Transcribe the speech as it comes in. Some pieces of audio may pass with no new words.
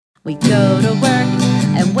We go to work,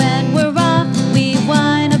 and when we're off, we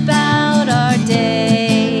whine about our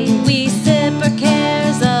day. We sip our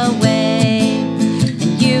cares away,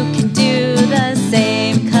 and you can do the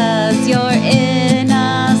same, 'cause you're in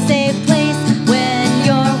a safe place when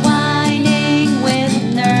you're whining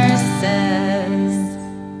with nurses.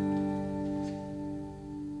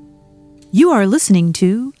 You are listening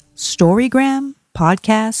to Storygram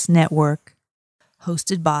Podcast Network,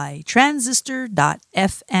 hosted by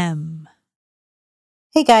Transistor.fm.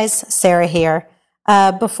 Hey guys, Sarah here.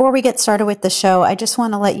 Before we get started with the show, I just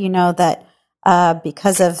want to let you know that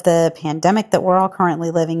because of the pandemic that we're all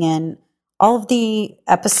currently living in, all of the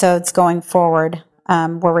episodes going forward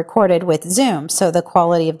were recorded with Zoom, so the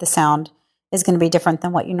quality of the sound is going to be different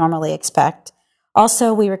than what you normally expect.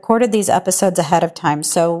 Also, we recorded these episodes ahead of time,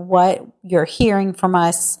 so what you're hearing from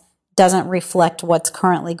us doesn't reflect what's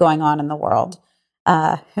currently going on in the world.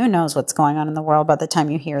 Who knows what's going on in the world by the time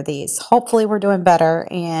you hear these. Hopefully we're doing better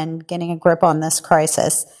and getting a grip on this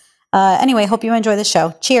crisis. Anyway, hope you enjoy the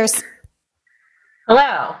show. Cheers.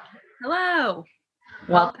 Hello. Hello.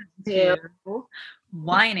 Welcome to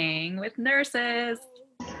Whining with Nurses.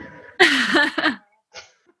 I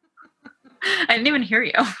didn't even hear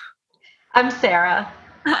you. I'm Sarah.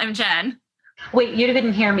 I'm Jen. Wait, you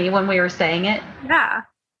didn't hear me when we were saying it? Yeah.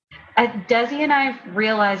 Desi and I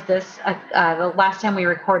realized this the last time we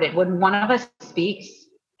recorded. When one of us speaks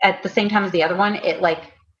at the same time as the other one, it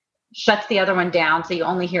like shuts the other one down, so you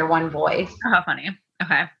only hear one voice. Oh, how funny.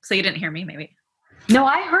 Okay. So you didn't hear me, maybe. No,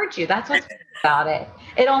 I heard you. That's what's about it.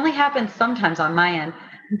 It only happens sometimes on my end.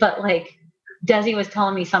 But like Desi was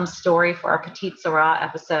telling me some story for our Petite Sirah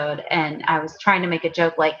episode, and I was trying to make a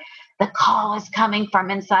joke like, the call is coming from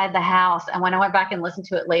inside the house. And when I went back and listened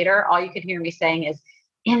to it later, all you could hear me saying is,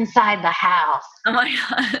 inside the house. Oh my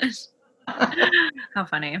gosh. How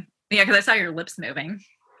funny. Yeah, because I saw your lips moving.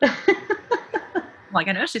 Like,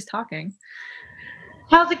 I know she's talking.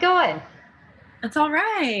 How's it going? It's all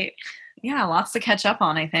right. Yeah, lots to catch up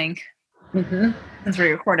on, I think. Mm-hmm. Since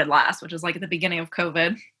we recorded last, which is like at the beginning of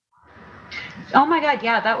COVID. Oh my God,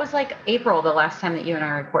 yeah, that was like April the last time that you and I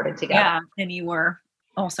recorded together. Yeah, and you were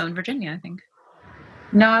also in Virginia, I think.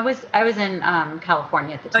 No, I was in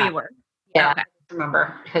California at the time. Oh, you were? Yeah, okay. I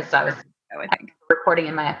remember because I was I think. recording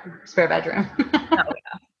in my spare bedroom. Oh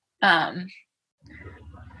yeah.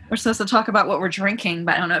 We're supposed to talk about what we're drinking,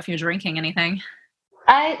 but I don't know if you're drinking anything.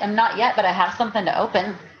 I am not yet, but I have something to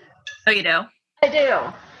open. Oh, you do? I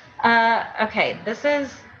do. Okay,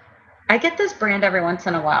 I get this brand every once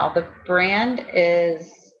in a while. The brand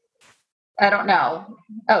is, I don't know.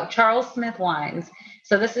 Oh, Charles Smith Wines.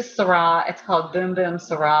 So this is Syrah. It's called Boom Boom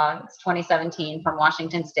Syrah. It's 2017 from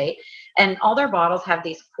Washington State. And all their bottles have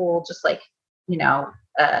these cool, just like,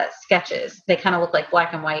 sketches. They kind of look like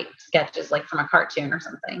black and white sketches, like from a cartoon or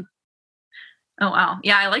something. Oh, wow.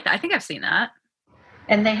 Yeah, I like that. I think I've seen that.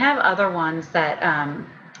 And they have other ones that,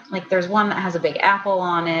 like there's one that has a big apple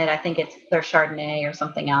on it. I think it's their Chardonnay or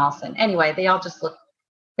something else. And anyway, they all just look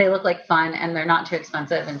like fun, and they're not too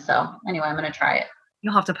expensive. And so anyway, I'm going to try it.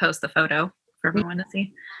 You'll have to post the photo for everyone to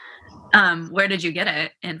see. Where did you get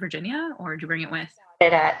it? In Virginia, or did you bring it with?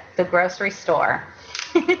 It at the grocery store.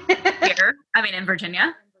 Here? I mean, in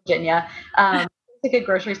Virginia? Virginia. It's a good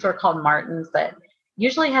grocery store called Martin's that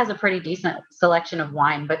usually has a pretty decent selection of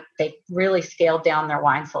wine, but they really scaled down their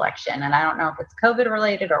wine selection. And I don't know if it's COVID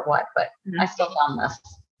related or what, but I still found this.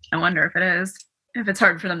 I wonder if it is. If it's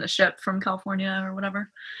hard for them to ship from California or whatever.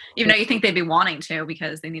 Even though you think they'd be wanting to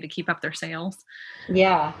because they need to keep up their sales.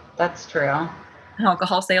 Yeah, that's true.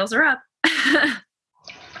 Alcohol sales are up. Here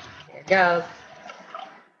it goes.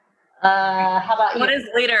 How about you? What is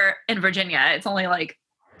later in Virginia? It's only like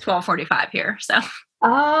 12:45 here, so.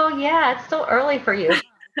 Oh, yeah, it's still early for you.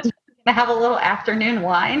 To have a little afternoon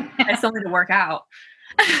wine. I still need to work out.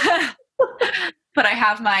 But I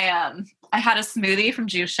have I had a smoothie from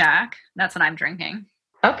Juice Shack. That's what I'm drinking.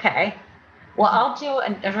 Okay. Well, I'll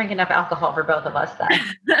drink enough alcohol for both of us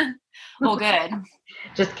then. Well, good.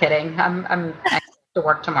 Just kidding. I have to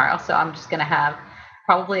work tomorrow, so I'm just going to have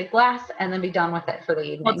probably a glass and then be done with it for the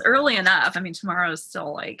evening. Well, it's early enough. I mean, tomorrow is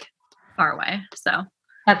still like far away, so.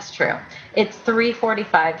 That's true. It's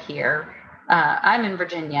 3:45 here. I'm in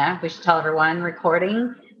Virginia. We should tell everyone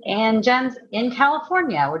recording. And Jen's in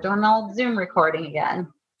California. We're doing the old Zoom recording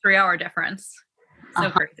again. 3-hour difference.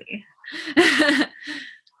 So crazy.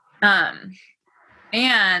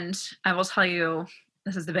 And I will tell you,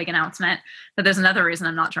 this is the big announcement, that there's another reason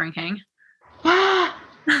I'm not drinking.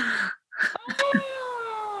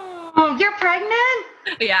 Oh, you're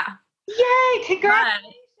pregnant? Yeah. Yay,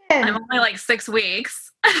 congratulations. I'm only like 6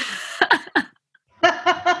 weeks.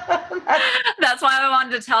 That's why I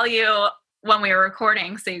wanted to tell you when we were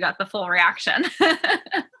recording, so you got the full reaction.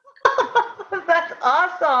 That's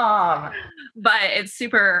awesome. But it's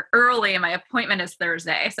super early and my appointment is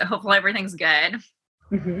Thursday, so hopefully everything's good.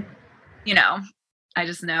 Mm-hmm. You know, I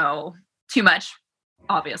just know too much,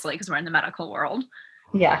 obviously, because we're in the medical world.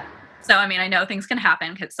 Yeah. So, I mean, I know things can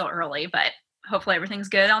happen because it's still early, but hopefully everything's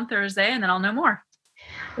good on Thursday and then I'll know more.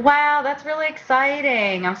 Wow, that's really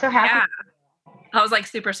exciting. I'm so happy. Yeah. I was like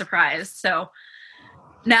super surprised. So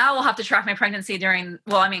now we'll have to track my pregnancy during,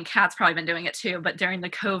 well, I mean, Kat's probably been doing it too, but during the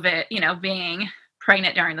COVID, you know, being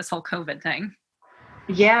pregnant during this whole COVID thing.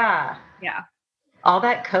 Yeah. Yeah. All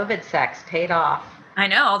that COVID sex paid off. I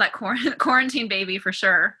know, all that quarantine baby for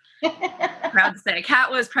sure. Proud to say.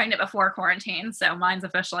 Kat was pregnant before quarantine, so mine's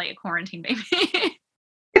officially a quarantine baby.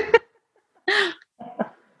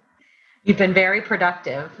 You've been very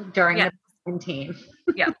productive during the quarantine.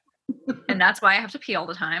 Yeah. And that's why I have to pee all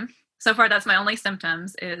the time. So far, that's my only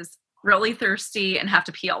symptoms is really thirsty and have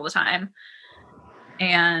to pee all the time.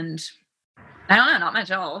 And I don't know, not much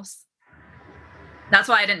else. That's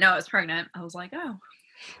why I didn't know I was pregnant. I was like, oh.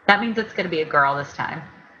 That means it's going to be a girl this time.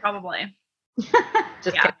 Probably.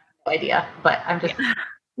 Just kidding. No idea, but I'm just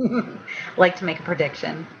like to make a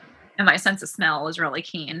prediction. And my sense of smell is really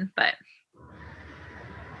keen, but.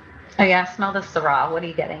 Oh yeah, smell the Syrah. What are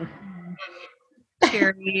you getting?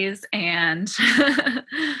 Cherries and.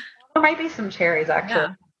 There might be some cherries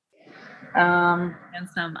actually. Yeah. And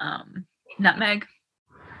some nutmeg.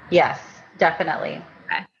 Yes, definitely.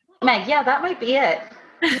 Okay. Meg, yeah, that might be it.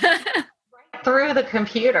 Right through the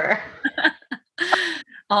computer.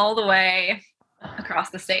 All the way across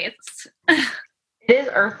the states. It is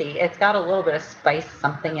earthy. It's got a little bit of spice,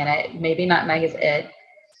 something in it. Maybe nutmeg is it.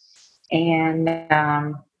 And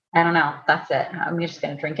I don't know. That's it. I'm just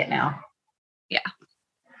going to drink it now. Yeah.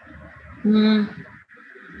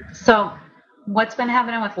 So what's been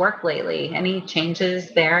happening with work lately? Any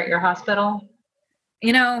changes there at your hospital?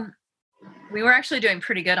 You know, we were actually doing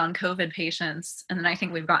pretty good on COVID patients. And then I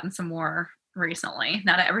think we've gotten some more recently.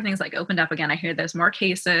 Now that everything's like opened up again, I hear there's more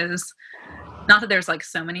cases. Not that there's like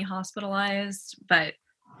so many hospitalized, but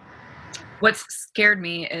what's scared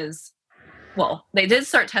me is, well, they did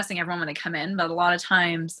start testing everyone when they come in, but a lot of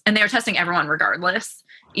times, and they were testing everyone regardless,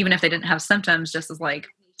 even if they didn't have symptoms, just as like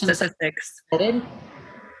statistics. Admitted?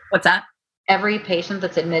 What's that? Every patient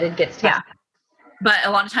that's admitted gets tested. Yeah. But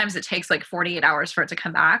a lot of times it takes like 48 hours for it to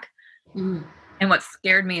come back. Mm. And what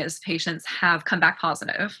scared me is patients have come back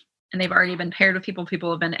positive and they've already been paired with people.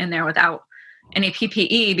 People have been in there without any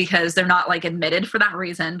PPE because they're not like admitted for that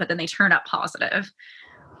reason, but then they turn up positive.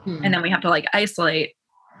 And then we have to like isolate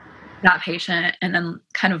that patient and then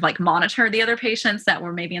kind of like monitor the other patients that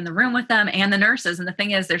were maybe in the room with them and the nurses. And the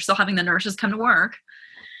thing is, they're still having the nurses come to work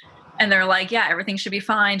and they're like, yeah, everything should be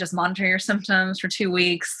fine. Just monitor your symptoms for 2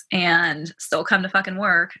 weeks and still come to fucking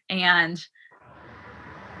work. And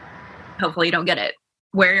hopefully you don't get it.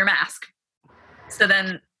 Wear your mask. So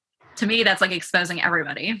then to me, that's like exposing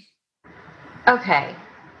everybody. Okay.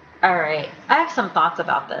 All right. I have some thoughts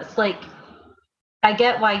about this. Like, I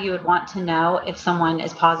get why you would want to know if someone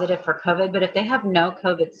is positive for COVID, but if they have no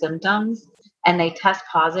COVID symptoms and they test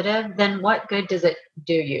positive, then what good does it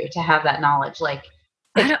do you to have that knowledge? Like,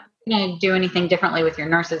 if you're going to do anything differently with your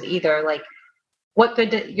nurses either, like, what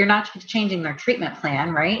good you're not changing their treatment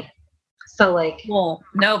plan, right? So like, well,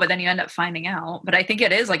 no, but then you end up finding out. But I think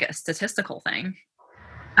it is like a statistical thing.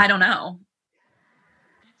 I don't know.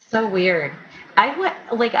 So weird.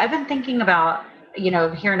 I've been thinking about,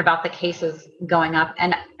 hearing about the cases going up,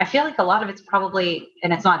 and I feel like a lot of it's probably,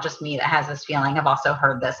 and it's not just me that has this feeling. I've also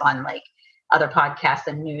heard this on like other podcasts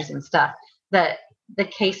and news and stuff, that the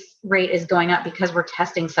case rate is going up because we're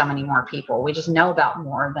testing so many more people. We just know about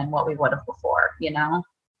more than what we would have before,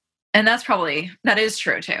 And that is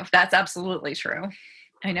true too. That's absolutely true.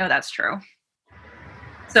 I know that's true.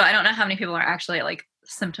 So I don't know how many people are actually like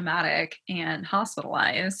symptomatic and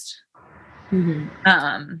hospitalized.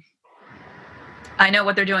 Mm-hmm. I know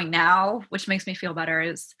what they're doing now, which makes me feel better,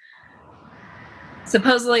 is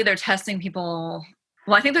supposedly they're testing people.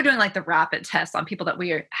 Well, I think they're doing like the rapid tests on people that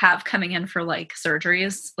we have coming in for like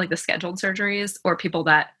surgeries, like the scheduled surgeries, or people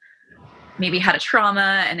that maybe had a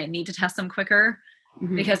trauma and they need to test them quicker.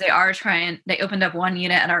 Mm-hmm. Because they opened up one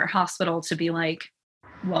unit at our hospital to be like,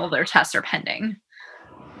 well, their tests are pending.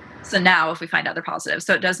 So now if we find out they're positive,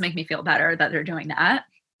 so it does make me feel better that they're doing that.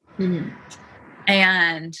 Mm-hmm.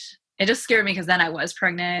 And it just scared me because then I was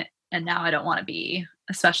pregnant and now I don't want to be,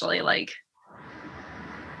 especially like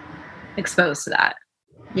exposed to that.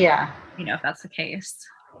 Yeah. If that's the case.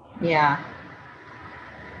 Yeah.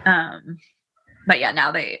 But yeah,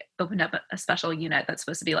 now they opened up a special unit that's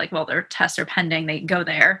supposed to be like, well, their tests are pending. They go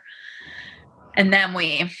there. And then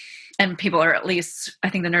and people are at least, I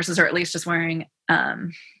think the nurses are at least just wearing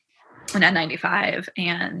an N95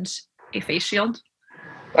 and a face shield.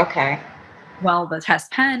 Okay. Well, the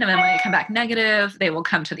test pen, and then when they come back negative, they will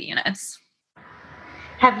come to the units.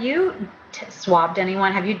 Have you swabbed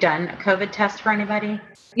anyone? Have you done a COVID test for anybody?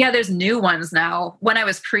 Yeah, there's new ones now. When I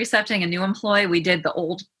was precepting a new employee, we did the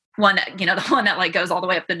old one, the one that like goes all the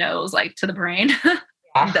way up the nose, like to the brain.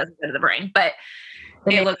 Yeah. It doesn't go to the brain, but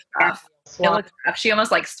it looks rough. It looks rough. She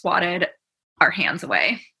almost like swatted our hands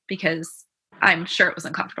away because I'm sure it was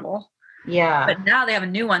uncomfortable. Yeah. But now they have a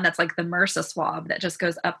new one that's like the MRSA swab that just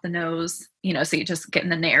goes up the nose, so you just get in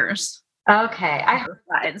the nares. Okay. I heard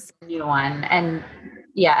it's a new one. And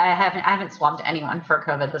yeah, I haven't swabbed anyone for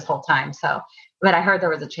COVID this whole time. But I heard there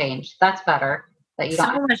was a change. That's better. That you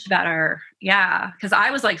don't. So much better. Yeah. Cause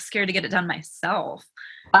I was like scared to get it done myself.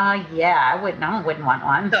 Yeah, I wouldn't want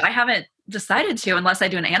one. So I haven't decided to unless I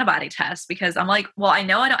do an antibody test because I'm like, well, I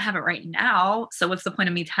know I don't have it right now. So what's the point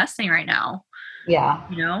of me testing right now? Yeah.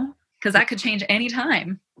 Because that could change any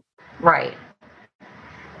time. Right.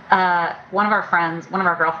 One of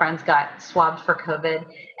our girlfriends got swabbed for COVID,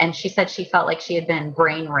 and she said she felt like she had been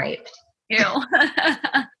brain raped. Ew.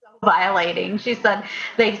 Violating. She said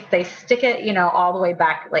they stick it, all the way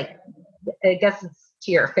back, like I guess it's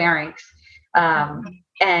to your pharynx.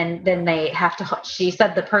 And then they have to, she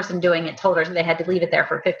said the person doing it told her they had to leave it there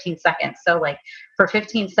for 15 seconds. So like for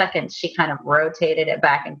 15 seconds, she kind of rotated it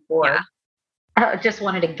back and forth. Yeah. I just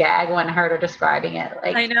wanted to gag when I heard her describing it.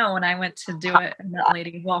 Like, I know when I went to do it, and that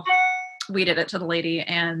lady, we did it to the lady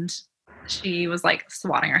and she was like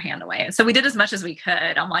swatting her hand away. So we did as much as we could.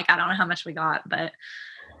 I'm like, I don't know how much we got, but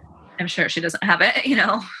I'm sure she doesn't have it,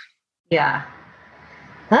 Yeah.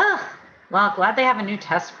 Well, glad they have a new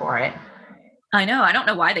test for it. I know. I don't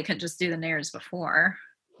know why they couldn't just do the nares before.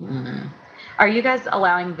 Mm. Are you guys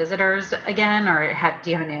allowing visitors again, or do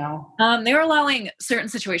you have a new? They were allowing certain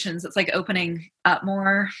situations. It's like opening up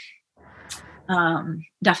more,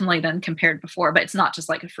 definitely than compared before. But it's not just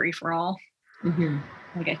like a free for all. Mm-hmm.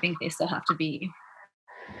 Like I think they still have to be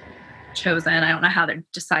chosen. I don't know how they're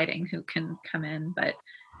deciding who can come in, but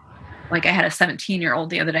like I had a 17-year-old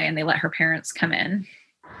the other day, and they let her parents come in.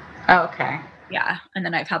 Oh, okay. Yeah. And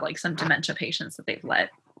then I've had like some dementia patients that they've let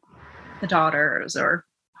the daughters or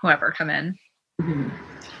whoever come in, mm-hmm.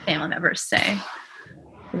 family members stay.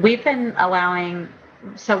 We've been allowing,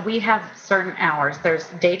 so we have certain hours. There's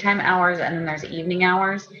daytime hours and then there's evening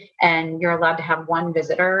hours, and you're allowed to have one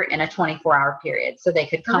visitor in a 24-hour period. So they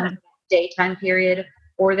could come for the daytime period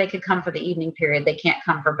or they could come for the evening period. They can't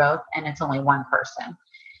come for both, and it's only one person.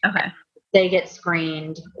 Okay. They get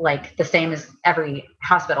screened like the same as every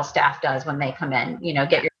hospital staff does when they come in,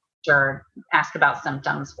 get your picture, ask about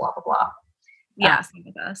symptoms, blah, blah, blah. Yeah, same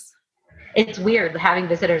with us. It's weird having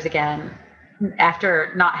visitors again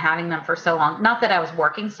after not having them for so long. Not that I was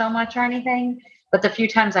working so much or anything, but the few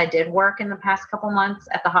times I did work in the past couple months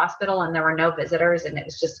at the hospital and there were no visitors and it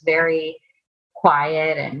was just very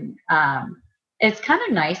quiet. And it's kind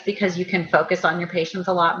of nice because you can focus on your patients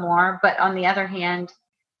a lot more. But on the other hand,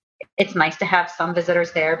 it's nice to have some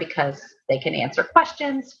visitors there because they can answer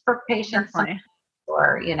questions for patients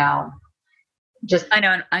or, just.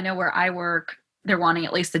 I know where I work, they're wanting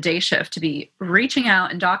at least the day shift to be reaching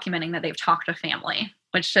out and documenting that they've talked to family,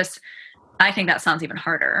 which I think that sounds even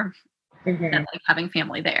harder mm-hmm. than like having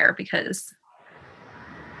family there because,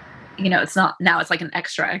 it's not, now it's like an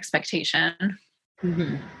extra expectation.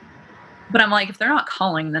 Mm-hmm. But I'm like, if they're not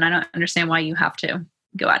calling, then I don't understand why you have to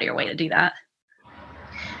go out of your way to do that.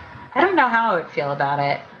 I don't know how I would feel about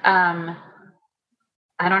it. I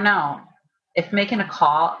don't know if making a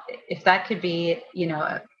call, if that could be,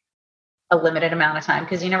 a limited amount of time,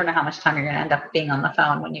 because you never know how much time you're going to end up being on the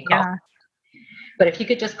phone when you call. Yeah. But if you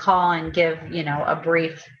could just call and give, a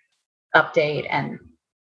brief update, and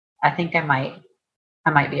I think I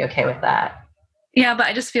might be okay with that. Yeah, but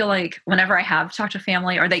I just feel like whenever I have talked to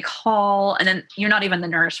family or they call and then you're not even the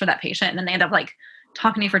nurse for that patient, and then they end up like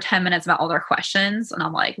talking to you for 10 minutes about all their questions. And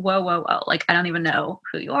I'm like, whoa. Like, I don't even know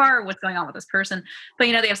who you are, what's going on with this person. But,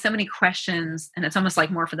 they have so many questions and it's almost like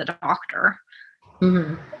more for the doctor.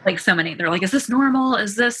 Mm-hmm. Like so many, they're like, is this normal?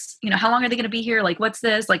 Is this, how long are they going to be here? Like, what's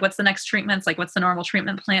this? Like, what's the next treatments? Like, what's the normal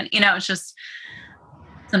treatment plan? It's just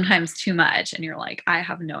sometimes too much. And you're like, I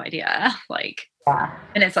have no idea. Like, yeah.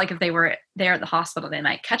 And it's like, if they were there at the hospital, they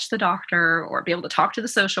might catch the doctor or be able to talk to the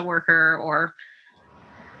social worker or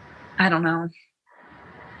I don't know.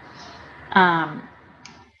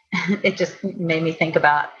 It just made me think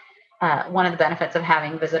about one of the benefits of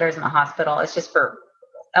having visitors in the hospital is just for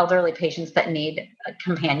elderly patients that need a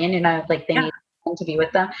companion, like they need someone to be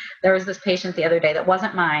with them. There was this patient the other day that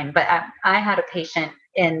wasn't mine, but I had a patient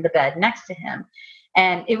in the bed next to him,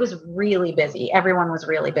 and it was really busy. Everyone was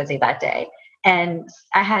really busy that day. And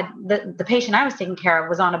I had the patient I was taking care of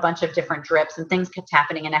was on a bunch of different drips, and things kept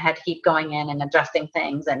happening, and I had to keep going in and adjusting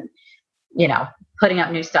things and, putting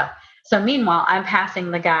up new stuff. So meanwhile, I'm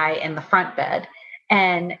passing the guy in the front bed,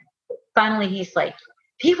 and finally he's like,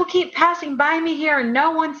 people keep passing by me here and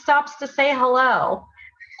no one stops to say hello.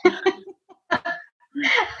 I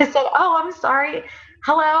said, oh, I'm sorry.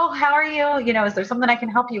 Hello, how are you? Is there something I can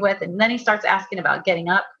help you with? And then he starts asking about getting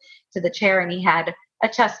up to the chair, and he had a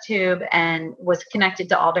chest tube and was connected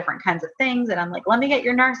to all different kinds of things. And I'm like, let me get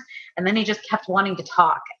your nurse. And then he just kept wanting to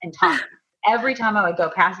talk and talk. Every time I would go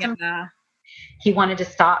past him, he wanted to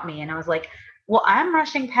stop me. And I was like, well, I'm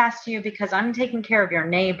rushing past you because I'm taking care of your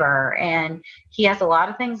neighbor, and he has a lot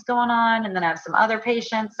of things going on. And then I have some other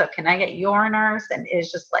patients. So can I get your nurse? And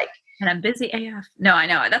it's just like, and I'm busy AF. No, I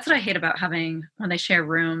know. That's what I hate about having when they share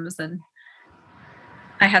rooms. And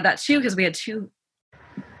I had that too, because we had 2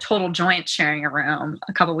 total joints sharing a room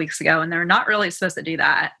a couple weeks ago, and they're not really supposed to do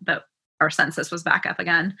that, but our census was back up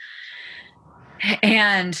again.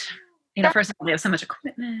 And, first of all, they have so much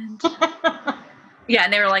equipment. Yeah.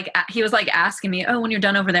 And they were like, he was like asking me, oh, when you're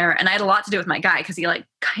done over there. And I had a lot to do with my guy, because he like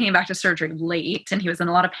came back to surgery late and he was in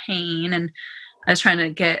a lot of pain, and I was trying to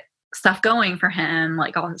get stuff going for him,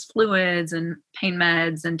 like all his fluids and pain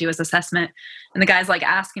meds, and do his assessment. And the guy's like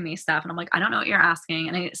asking me stuff, and I'm like, I don't know what you're asking.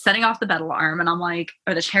 And he's setting off the bed alarm, and I'm like,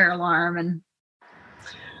 or the chair alarm. And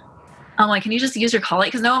I'm like, can you just use your call light?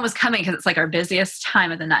 Because no one was coming, because it's like our busiest time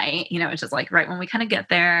of the night. It's just like right when we kind of get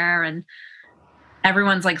there, and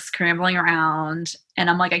everyone's like scrambling around, and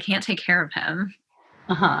I'm like, I can't take care of him.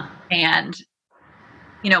 And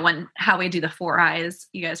how we do the 4 eyes,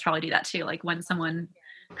 you guys probably do that too. Like when someone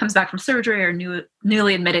comes back from surgery or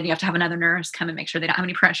newly admitted, you have to have another nurse come and make sure they don't have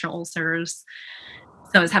any pressure ulcers.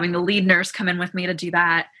 So I was having the lead nurse come in with me to do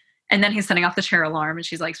that. And then he's setting off the chair alarm, and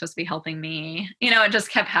she's like supposed to be helping me. It just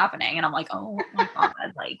kept happening. And I'm like, oh my God,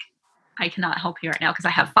 like I cannot help you right now because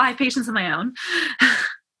I have 5 patients of my own.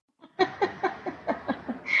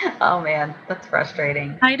 Oh man, that's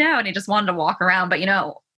frustrating. I know. And he just wanted to walk around, but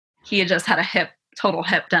he had just had a total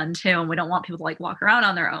hip done too. And we don't want people to like walk around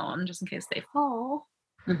on their own just in case they fall.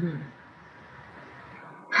 Mm-hmm.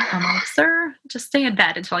 I'm like, sir, just stay in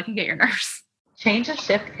bed until I can get your nurse. Change of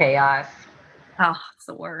shift chaos. Oh, it's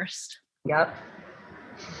the worst. Yep.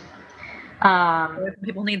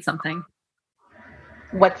 People need something.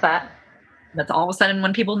 What's that? That's all of a sudden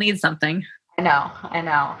when people need something. I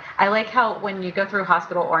know. I like how when you go through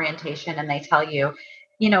hospital orientation and they tell you,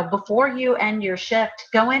 before you end your shift,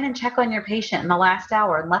 go in and check on your patient in the last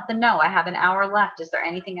hour and let them know, I have an hour left. Is there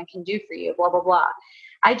anything I can do for you? Blah, blah, blah.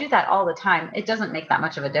 I do that all the time. It doesn't make that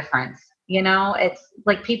much of a difference. It's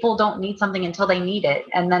like people don't need something until they need it.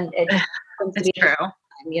 And then it happens to be true.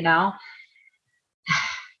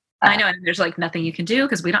 I know. And there's like nothing you can do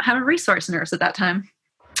because we don't have a resource nurse at that time.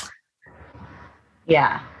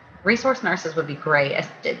 Yeah. Resource nurses would be great. A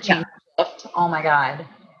change shift. Oh my God.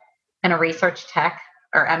 And a research tech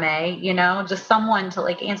or MA, just someone to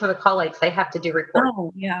like answer the call lights. They have to do reports.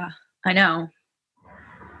 Oh yeah. I know.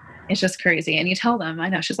 It's just crazy. And you tell them, I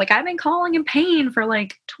know. She's like, I've been calling in pain for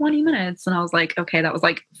like 20 minutes. And I was like, okay, that was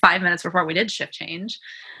like 5 minutes before we did shift change.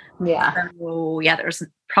 Yeah. So yeah,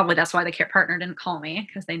 that's why the care partner didn't call me,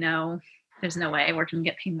 because they know there's no way we're going to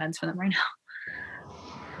get pain meds for them right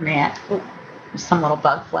now. Man, there's some little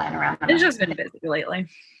bug flying around. It's just been busy lately.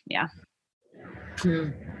 Yeah.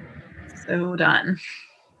 So done.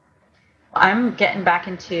 I'm getting back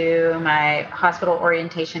into my hospital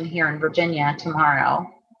orientation here in Virginia tomorrow.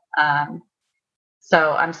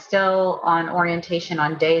 So I'm still on orientation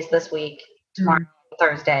on days this week, tomorrow,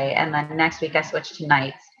 Thursday, and then next week I switch to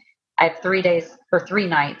nights. I have 3 days or 3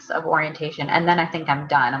 nights of orientation, and then I think I'm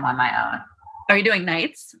done. I'm on my own. Are you doing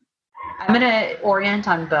nights? I'm going to orient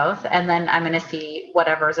on both, and then I'm going to see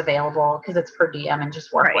whatever is available because it's per diem and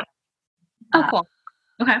just work with. Oh, cool.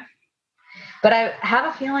 Okay. But I have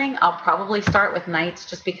a feeling I'll probably start with nights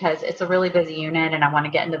just because it's a really busy unit and I want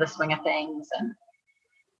to get into the swing of things. And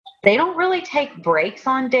they don't really take breaks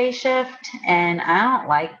on day shift, and I don't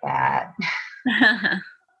like that.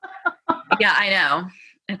 Yeah, I know.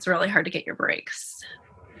 It's really hard to get your breaks.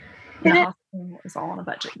 The hospital is all on a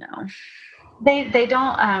budget now. They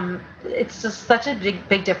don't. It's just such a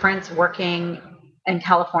big difference working in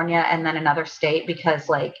California and then another state, because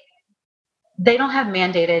like they don't have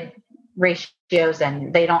mandated ratios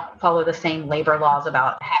and they don't follow the same labor laws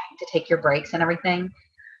about having to take your breaks and everything.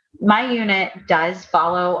 My unit does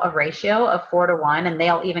follow a ratio of 4-1, and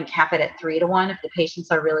they'll even cap it at 3-1 if the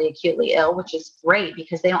patients are really acutely ill, which is great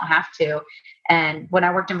because they don't have to. And when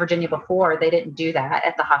I worked in Virginia before, they didn't do that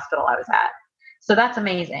at the hospital I was at. So that's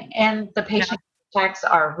amazing. And the patient techs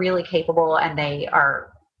are really capable, and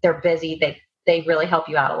they're busy. They really help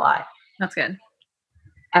you out a lot. That's good.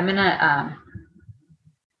 I'm gonna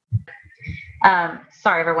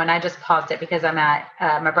sorry everyone, I just paused it because I'm at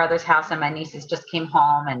my brother's house and my nieces just came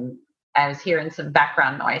home and I was hearing some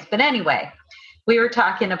background noise. But anyway, we were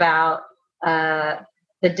talking about the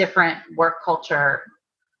different work culture,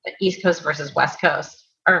 East Coast versus West Coast,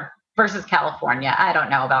 or versus California. I don't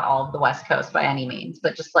know about all of the West Coast by any means,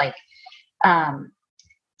 but just like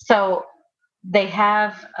so they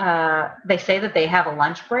say that they have a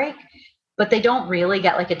lunch break, but they don't really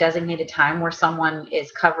get like a designated time where someone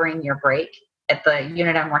is covering your break at the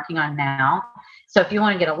unit I'm working on now. So if you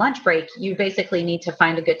want to get a lunch break, you basically need to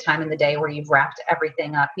find a good time in the day where you've wrapped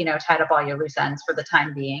everything up, tied up all your loose ends for the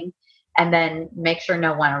time being, and then make sure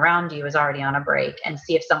no one around you is already on a break and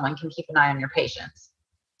see if someone can keep an eye on your patients.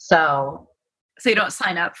 So you don't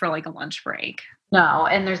sign up for like a lunch break? No,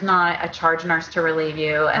 and there's not a charge nurse to relieve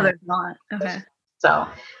you. And there's not. Okay. So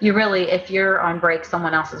you really, if you're on break,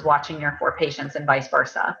 someone else is watching your 4 patients and vice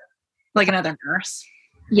versa. Like another nurse?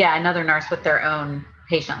 Yeah, another nurse with their own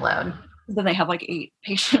patient load. Then they have like 8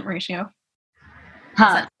 patient ratio.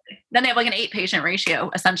 Huh. Then they have like an 8 patient ratio,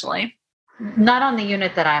 essentially. Not on the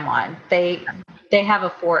unit that I'm on. They have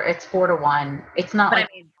it's 4-1. It's not but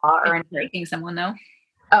like or breaking someone though.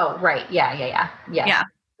 Oh, right. Yeah.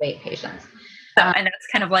 8 patients. So, and that's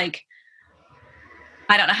kind of like,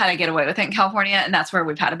 I don't know how to get away with it in California. And that's where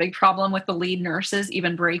we've had a big problem with the lead nurses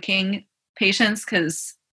even breaking patients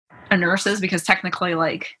because technically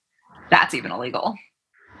like that's even illegal.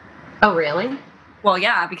 Oh, really? Well,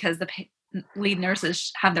 yeah, because the lead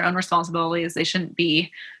nurses have their own responsibilities. They shouldn't be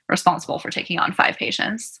responsible for taking on 5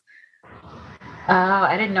 patients. Oh,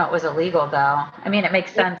 I didn't know it was illegal though. I mean, it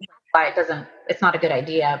makes sense why it's not a good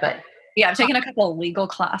idea, but. Yeah, I've taken a couple of legal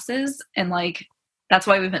classes and like, that's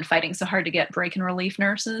why we've been fighting so hard to get break and relief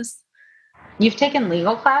nurses. You've taken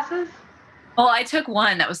legal classes? Well, I took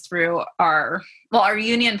one that was through our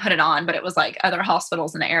union put it on, but it was like other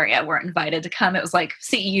hospitals in the area were invited to come. It was like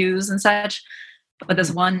CEUs and such, but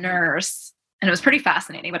this one nurse, and it was pretty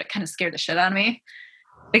fascinating, but it kind of scared the shit out of me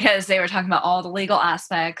because they were talking about all the legal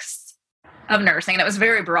aspects of nursing. And it was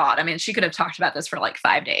very broad. I mean, she could have talked about this for like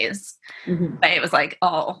 5 days, but it was like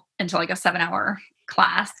all into like a 7-hour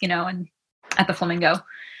class, and at the Flamingo.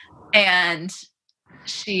 And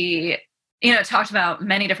she, talked about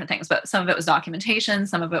many different things, but some of it was documentation.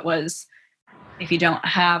 Some of it was if you don't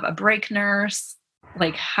have a break nurse,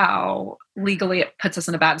 like how legally it puts us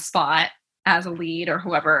in a bad spot as a lead or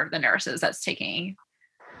whoever the nurse is that's taking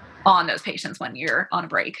on those patients when you're on a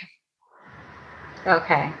break.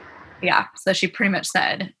 Okay. Yeah. So she pretty much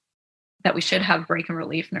said that we should have break and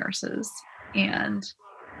relief nurses. And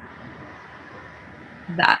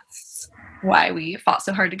that's why we fought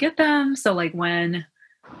so hard to get them. So like when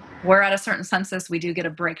we're at a certain census, we do get a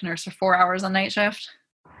break nurse for 4 hours on night shift.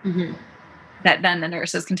 Mm-hmm. That then the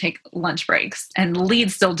nurses can take lunch breaks. And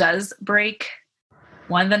lead still does break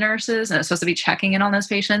one of the nurses and it's supposed to be checking in on those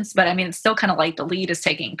patients. But I mean, it's still kind of like the lead is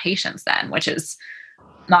taking patients then, which is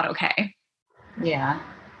not okay. Yeah.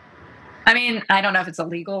 I mean, I don't know if it's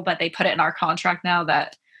illegal, but they put it in our contract now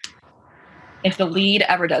that if the lead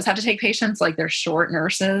ever does have to take patients, like they're short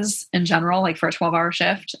nurses in general, like for a 12-hour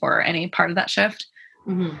shift or any part of that shift,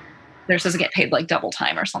 they're supposed to get paid like double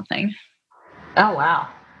time or something. Oh, wow.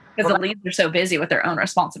 Because the leads are so busy with their own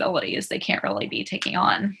responsibilities, they can't really be taking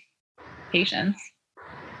on patients.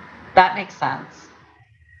 That makes sense.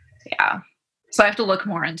 Yeah. So I have to look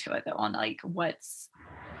more into it though on like what's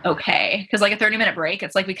okay. Because like a 30-minute break,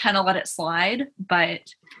 it's like we kind of let it slide.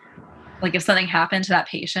 But like if something happened to that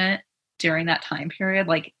patient during that time period,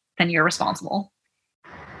 like then you're responsible.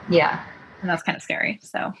 Yeah. And that's kind of scary.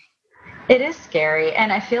 So it is scary.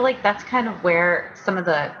 And I feel like that's kind of where some of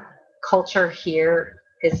the culture here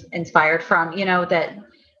is inspired from, that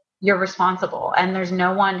you're responsible and there's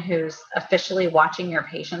no one who's officially watching your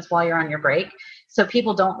patients while you're on your break. So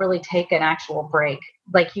people don't really take an actual break.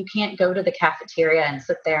 Like you can't go to the cafeteria and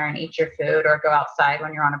sit there and eat your food or go outside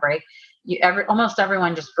when you're on a break. Almost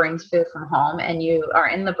everyone just brings food from home and you are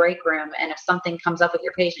in the break room. And if something comes up with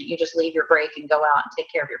your patient, you just leave your break and go out and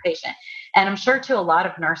take care of your patient. And I'm sure to a lot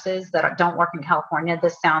of nurses that don't work in California,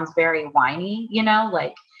 this sounds very whiny,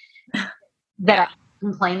 like that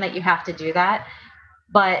complain that you have to do that.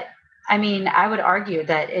 But I mean, I would argue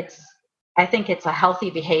that I think it's a healthy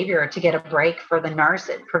behavior to get a break for the nurse.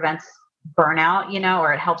 It prevents burnout,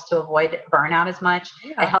 or it helps to avoid burnout as much.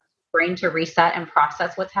 Yeah. It helps the brain to reset and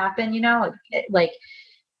process what's happened, like,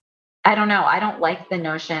 I don't know. I don't like the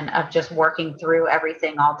notion of just working through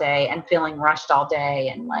everything all day and feeling rushed all day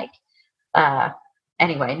and like, uh,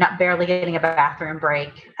 anyway, not barely getting a bathroom break.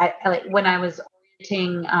 I like when I was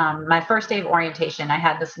orienting, my first day of orientation, I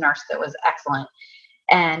had this nurse that was excellent,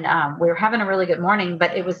 and we were having a really good morning,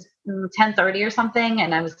 but it was 10:30 or something,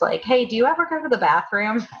 and I was like, "Hey, do you ever go to the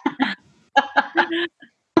bathroom?"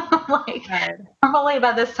 Like, Good. normally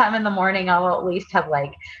by this time in the morning, I'll at least have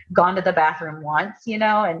like gone to the bathroom once, and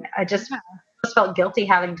I just felt guilty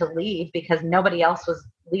having to leave because nobody else was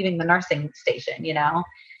leaving the nursing station.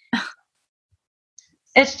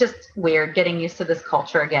 It's just weird getting used to this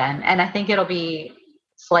culture again. And I think it'll be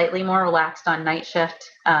slightly more relaxed on night shift.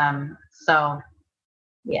 So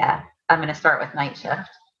yeah, I'm going to start with night shift.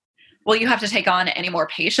 Will you have to take on any more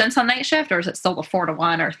patients on night shift, or is it still the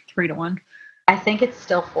 4-to-1 or 3-to-1? I think it's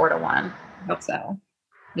still 4-to-1. I hope so.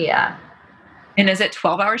 Yeah. And is it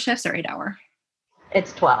 12-hour shifts or 8-hour?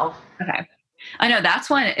 It's 12. Okay. I know that's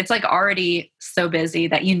when it's like already so busy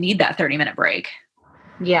that you need that 30-minute break.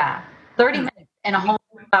 Yeah. 30 minutes in a whole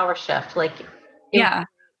hour shift. Like, Yeah.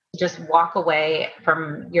 Just walk away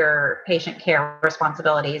from your patient care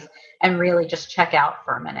responsibilities and really just check out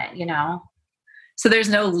for a minute, So there's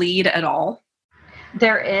no lead at all?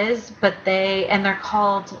 There is, but they're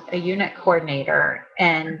called a unit coordinator,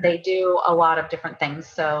 and they do a lot of different things.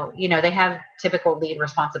 So, they have typical lead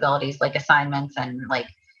responsibilities like assignments and like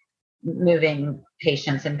moving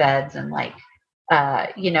patients in beds and like,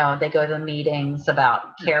 they go to the meetings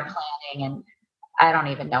about care planning, and I don't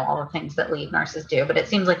even know all the things that lead nurses do, but it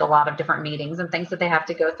seems like a lot of different meetings and things that they have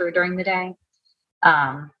to go through during the day.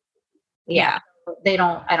 Yeah. I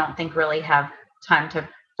don't think really have time to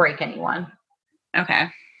break anyone. Okay.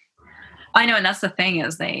 I know. And that's the thing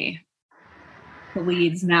is the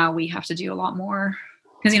leads now we have to do a lot more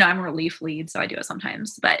because, I'm a relief lead. So I do it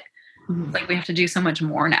sometimes, but like we have to do so much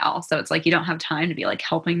more now. So it's like, you don't have time to be like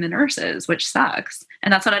helping the nurses, which sucks.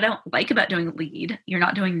 And that's what I don't like about doing lead. You're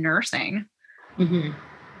not doing nursing. Mm-hmm.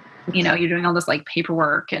 You're doing all this like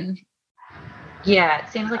paperwork and. Yeah.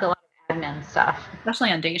 It seems like a lot of admin stuff, especially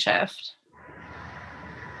on day shift.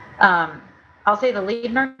 I'll say the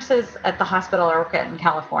lead nurses at the hospital I work at in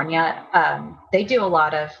California, they do a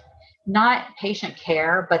lot of not patient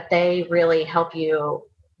care, but they really help you.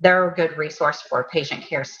 They're a good resource for patient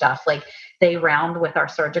care stuff. Like they round with our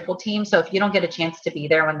surgical team. So if you don't get a chance to be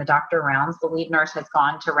there when the doctor rounds, the lead nurse has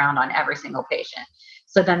gone to round on every single patient.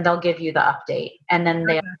 So then they'll give you the update and then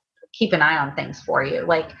they keep an eye on things for you.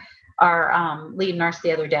 Like our lead nurse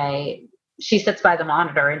the other day, she sits by the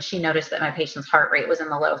monitor and she noticed that my patient's heart rate was in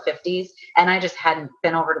the low 50s. And I just hadn't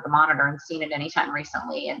been over to the monitor and seen it anytime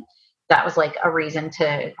recently. And that was like a reason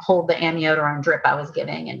to hold the amiodarone drip I was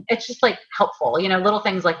giving. And it's just like helpful, little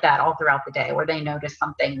things like that all throughout the day where they notice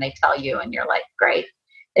something and they tell you and you're like, great.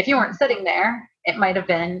 If you weren't sitting there, it might have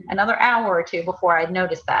been another hour or two before I'd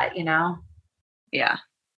noticed that, Yeah.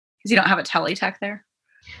 Because you don't have a teletech there?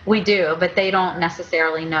 We do, but they don't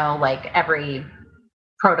necessarily know like every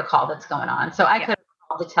protocol that's going on. So I could have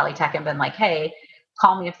called the teletech and been like, hey,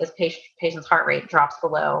 call me if this patient's heart rate drops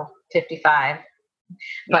below 55.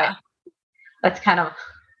 But that's kind of,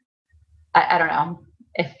 I don't know.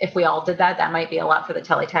 If we all did that, that might be a lot for the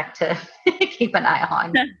teletech to keep an eye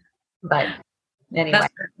on. But anyway,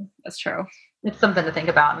 that's true. It's something to think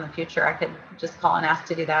about in the future. I could just call and ask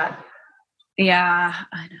to do that. Yeah,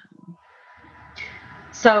 I know.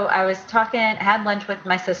 So I was had lunch with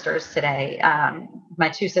my sisters today, my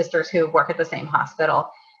two sisters who work at the same hospital.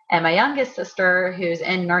 And my youngest sister, who's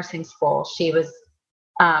in nursing school, she was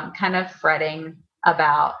kind of fretting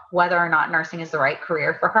about whether or not nursing is the right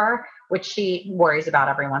career for her, which she worries about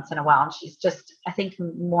every once in a while. And she's just, I think,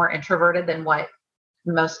 more introverted than what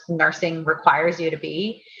most nursing requires you to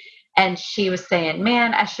be. And she was saying,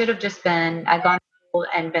 man, I'd gone to school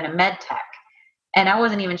and been a med tech. And I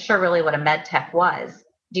wasn't even sure really what a med tech was.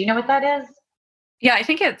 Do you know what that is? Yeah, I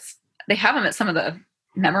think they have them at some of the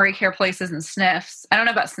memory care places and SNFs. I don't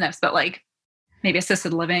know about SNFs, but like maybe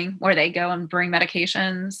assisted living where they go and bring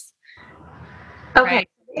medications. Okay.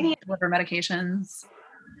 Right? Deliver medications.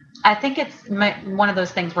 I think it's one of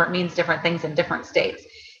those things where it means different things in different states.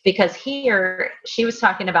 Because here, she was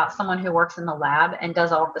talking about someone who works in the lab and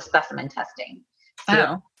does all of the specimen testing.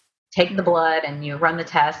 So take the blood and you run the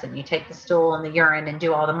test and you take the stool and the urine and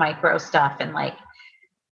do all the micro stuff. And like,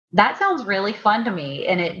 that sounds really fun to me.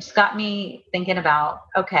 And it just got me thinking about,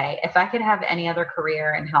 okay, if I could have any other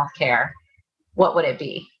career in healthcare, what would it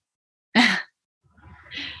be?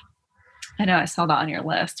 I know I saw that on your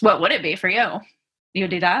list. What would it be for you? You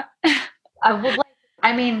would do that? I would like,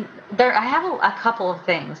 I mean, I have a couple of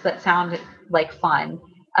things that sound like fun.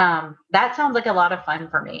 That sounds like a lot of fun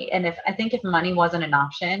for me. And I think if money wasn't an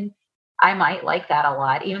option, I might like that a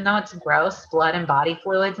lot, even though it's gross, blood and body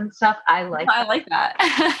fluids and stuff. I like I like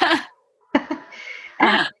that.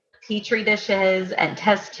 and petri dishes and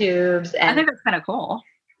test tubes. I And think that's kind of cool.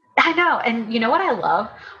 I know. And you know what I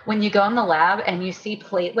love? When you go in the lab and you see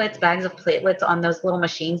bags of platelets on those little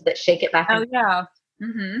machines that shake it back Oh and yeah.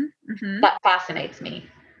 Mm-hmm. that fascinates me.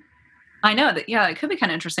 I know that. Yeah, it could be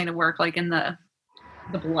kind of interesting to work like in the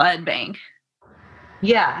blood bank.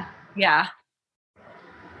 Yeah. Yeah.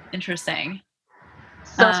 Interesting.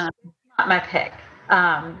 So not my pick.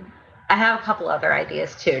 I have a couple other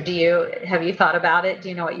ideas too. Have you thought about it? Do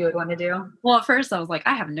you know what you would want to do? Well, at first I was like,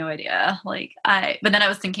 I have no idea. But then I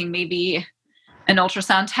was thinking maybe an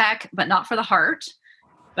ultrasound tech, but not for the heart,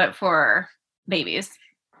 but for babies.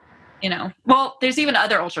 Well, there's even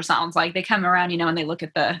other ultrasounds, like they come around, and they look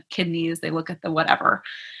at the kidneys, they look at the whatever,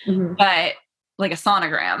 but like a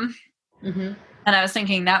sonogram. Mm-hmm. And I was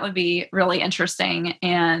thinking that would be really interesting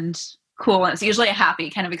and cool. And it's usually a happy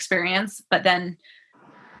kind of experience, but then,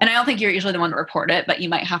 and I don't think you're usually the one to report it, but you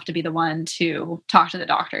might have to be the one to talk to the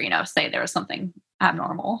doctor, say there was something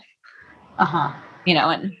abnormal.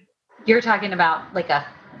 And you're talking about like a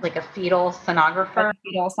fetal sonographer?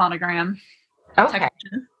 Fetal sonogram. Okay.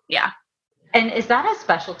 Technician. Yeah. And is that a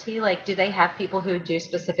specialty? Like, do they have people who do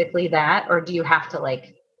specifically that, or do you have to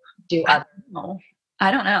like do other?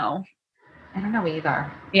 I don't know. I don't know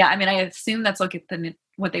either. Yeah, I mean, I assume that's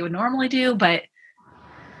what they would normally do, but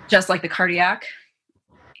just like the cardiac,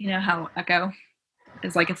 how echo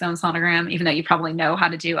is like its own sonogram, even though you probably know how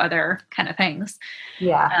to do other kind of things.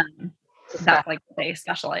 Yeah. That's like what they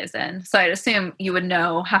specialize in. So I'd assume you would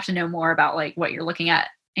have to know more about like what you're looking at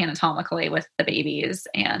anatomically with the babies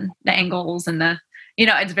and the angles and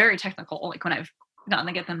it's very technical. Like when I've gotten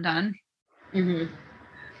to get them done,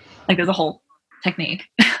 like there's a whole technique.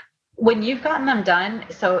 When you've gotten them done,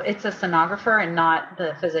 so it's a sonographer and not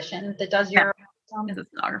the physician that does your. It's a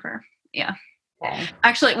sonographer. Yeah. Okay.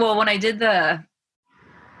 Actually, well, when I did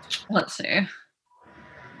let's see,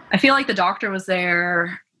 I feel like the doctor was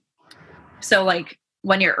there. So like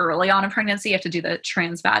when you're early on in pregnancy, you have to do the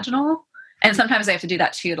transvaginal. And sometimes they have to do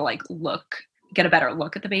that too to like get a better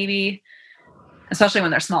look at the baby, especially when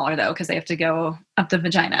they're smaller though, because they have to go up the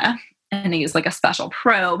vagina and they use like a special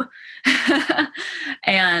probe.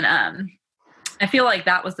 And I feel like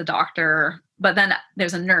that was the doctor. But then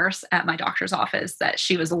there's a nurse at my doctor's office that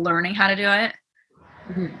she was learning how to do it.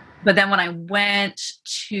 Mm-hmm. But then when I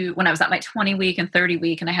was at my 20 week and 30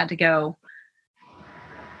 week and I had to go,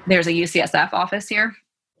 there's a UCSF office here.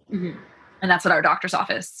 Mm-hmm. And that's what our doctor's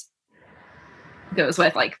office goes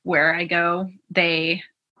with. Like where I go, they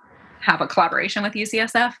have a collaboration with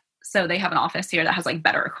UCSF. So they have an office here that has like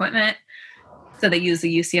better equipment. So they use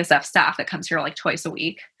the UCSF staff that comes here like twice a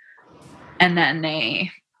week. And then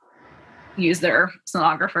they use their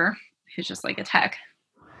sonographer, who's just like a tech.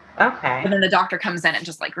 Okay. And then the doctor comes in and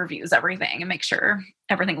just like reviews everything and makes sure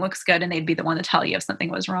everything looks good. And they'd be the one to tell you if something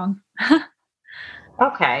was wrong.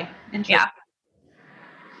 Okay. Interesting.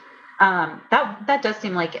 Yeah. That does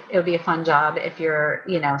seem like it would be a fun job if you're,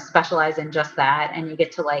 specialize in just that and you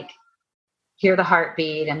get to like hear the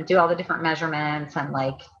heartbeat and do all the different measurements and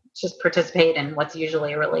like just participate in what's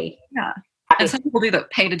usually really. Yeah. And some people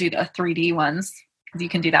pay to do the 3D ones because you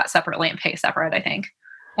can do that separately and pay separate, I think.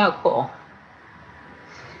 Oh, cool.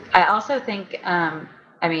 I also think,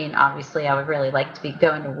 obviously I would really like to be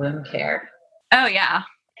going to womb care. Oh yeah.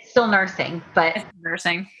 Still nursing, but it's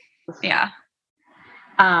nursing. Yeah.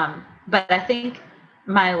 But I think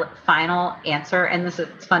my final answer, and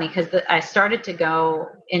it's funny because I started to go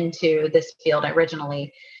into this field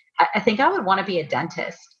originally. I think I would want to be a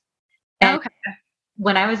dentist. And okay.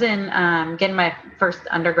 When I was in getting my first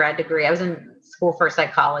undergrad degree, I was in school for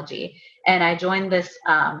psychology, and I joined this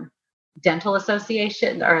dental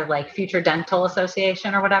association or like Future Dental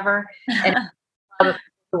Association or whatever. And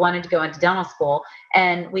who wanted to go into dental school,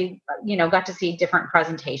 and we, got to see different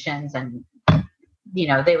presentations and,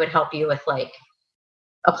 they would help you with like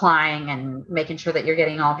applying and making sure that you're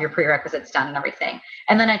getting all of your prerequisites done and everything.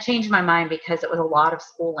 And then I changed my mind because it was a lot of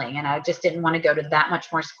schooling and I just didn't want to go to that much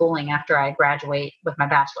more schooling after I graduate with my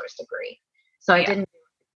bachelor's degree. So I didn't,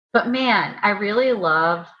 but man, I really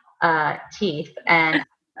love teeth, and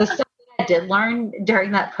the stuff that I did learn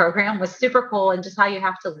during that program was super cool. And just how you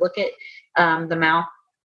have to look at the mouth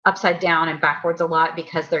upside down and backwards a lot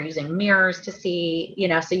because they're using mirrors to see,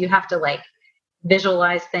 so you have to like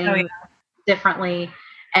visualize things differently.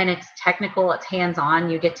 And it's technical, it's hands-on.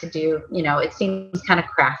 You get to do, it seems kind of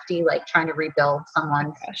crafty, like trying to rebuild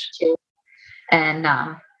someone's tooth. And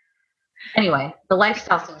anyway, the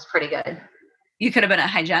lifestyle seems pretty good. You could have been a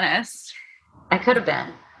hygienist. I could have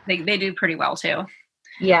been. They do pretty well too.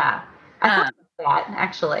 Yeah. I thought that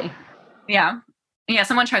actually. Yeah. Yeah.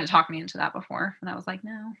 Someone tried to talk me into that before, and I was like,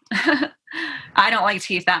 no, I don't like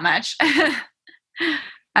teeth that much.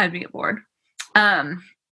 I'd be bored. But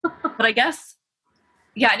I guess,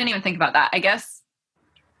 yeah, I didn't even think about that. I guess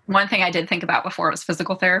one thing I did think about before was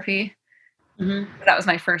physical therapy. Mm-hmm. That was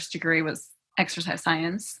my first degree, was exercise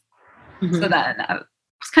science. Mm-hmm. So then I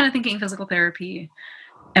was kind of thinking physical therapy.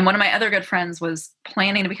 And one of my other good friends was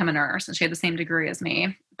planning to become a nurse, and she had the same degree as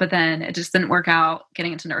me, but then it just didn't work out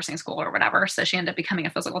getting into nursing school or whatever. So she ended up becoming a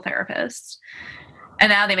physical therapist. And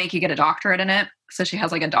now they make you get a doctorate in it. So she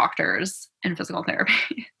has like a doctor's in physical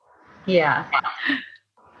therapy. Yeah. So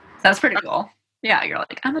that's pretty cool. Yeah. You're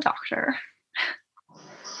like, I'm a doctor.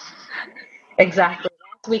 Exactly.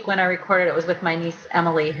 Last week when I recorded, it was with my niece,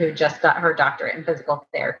 Emily, who just got her doctorate in physical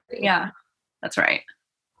therapy. Yeah, that's right.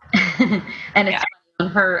 And it's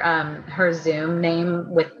her Zoom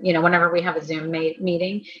name with, whenever we have a Zoom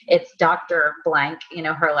meeting, it's Dr. Blank,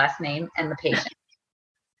 her last name and the patient.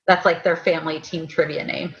 That's like their family team trivia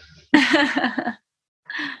name. I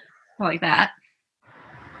like that.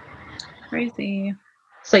 Crazy.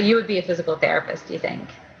 So you would be a physical therapist, do you think?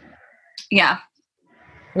 Yeah.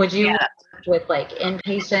 Would you work with like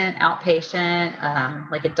inpatient, outpatient,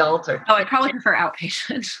 like adults or? Oh, I probably prefer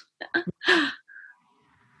outpatient.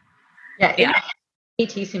 Yeah.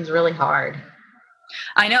 PT seems really hard.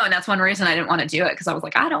 I know. And that's one reason I didn't want to do it, because I was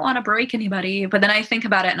like, I don't want to break anybody. But then I think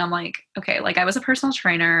about it and I'm like, okay, like I was a personal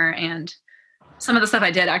trainer, and some of the stuff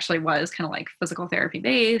I did actually was kind of like physical therapy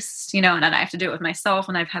based, and then I have to do it with myself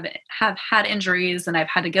when have had injuries and I've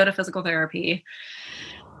had to go to physical therapy.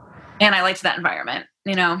 And I liked that environment,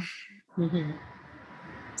 Mm-hmm.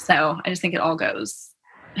 So I just think it all goes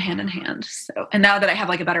hand in hand. So, and now that I have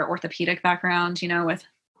like a better orthopedic background, with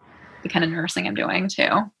the kind of nursing I'm doing too.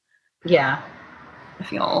 Yeah. I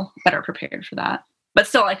feel better prepared for that. But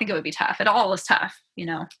still, I think it would be tough. It all is tough,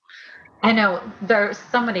 I know there's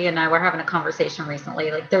somebody and I were having a conversation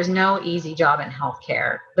recently, like there's no easy job in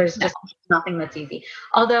healthcare. There's just nothing that's easy.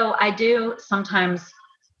 Although I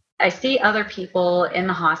see other people in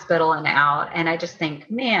the hospital and out, and I just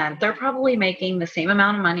think, man, they're probably making the same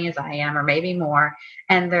amount of money as I am, or maybe more.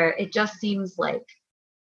 And it just seems like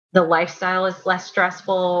the lifestyle is less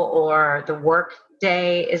stressful, or the work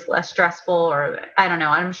day is less stressful, or I don't know.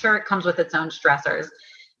 I'm sure it comes with its own stressors,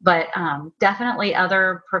 but definitely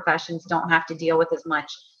other professions don't have to deal with as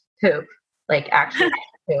much poop, like actual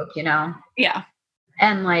poop, Yeah.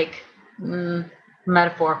 And like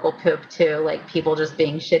metaphorical poop too, like people just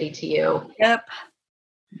being shitty to you. Yep.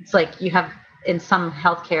 It's like you have, in some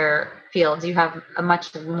healthcare fields, you have a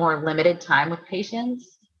much more limited time with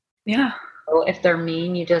patients. Yeah. So if they're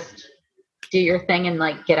mean, you just do your thing and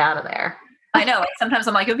like get out of there. I know. Like sometimes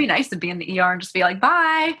I'm like, it would be nice to be in the ER and just be like,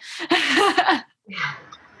 bye.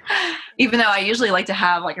 Even though I usually like to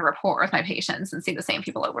have like a rapport with my patients and see the same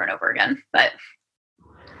people over and over again. But,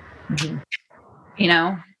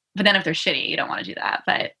 but then if they're shitty, you don't want to do that.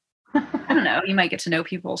 But I don't know. You might get to know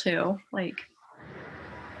people too. Like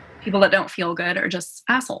people that don't feel good are just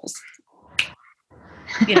assholes.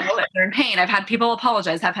 If they're in pain. I've had people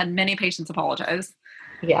apologize. I've had many patients apologize.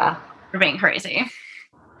 Yeah. For being crazy.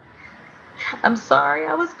 I'm sorry.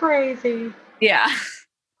 I was crazy. Yeah.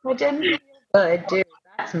 I didn't feel good, dude.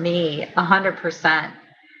 That's me. 100%.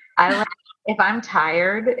 If I'm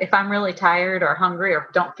tired, if I'm really tired or hungry or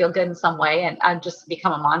don't feel good in some way, and I just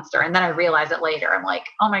become a monster. And then I realize it later. I'm like,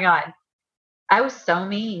 oh my God, I was so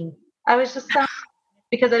mean. I was just so mean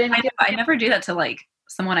because I never do that to like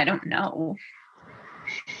someone I don't know.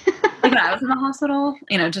 Like when I was in the hospital,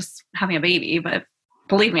 just having a baby, but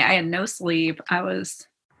believe me, I had no sleep. I was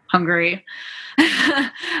hungry.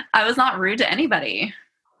 I was not rude to anybody.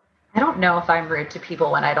 I don't know if I'm rude to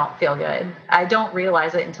people when I don't feel good. I don't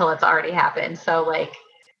realize it until it's already happened. So like,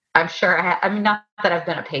 I'm sure not that I've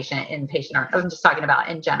been a patient, or I'm just talking about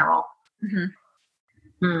in general.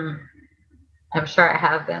 Mm-hmm. I'm sure I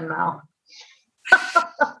have been though.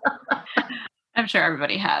 I'm sure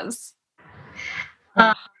everybody has.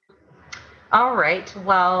 All right.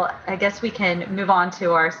 Well, I guess we can move on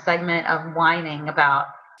to our segment of whining about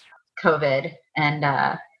COVID.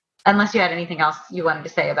 And unless you had anything else you wanted to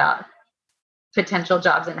say about potential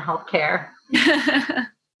jobs in healthcare.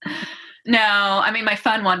 No, I mean, my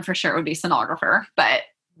fun one for sure would be sonographer, but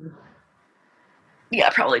yeah,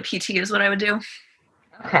 probably PT is what I would do.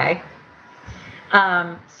 Okay.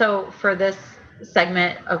 So for this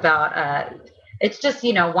segment about, it's just,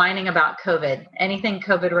 whining about COVID, anything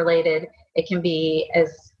COVID related. It can be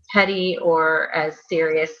as petty or as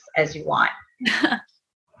serious as you want.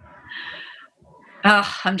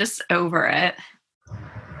 Oh, I'm just over it.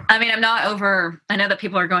 I mean, I'm not over, I know that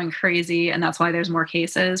people are going crazy and that's why there's more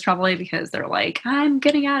cases probably because they're like, I'm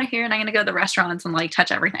getting out of here and I'm going to go to the restaurants and like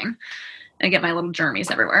touch everything and get my little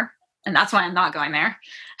germies everywhere. And that's why I'm not going there.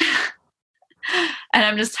 And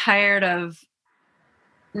I'm just tired of,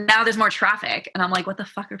 now there's more traffic and I'm like, what the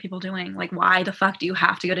fuck are people doing? Like, why the fuck do you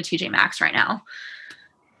have to go to TJ Maxx right now?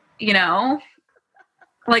 You know?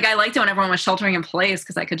 Like, I liked it when everyone was sheltering in place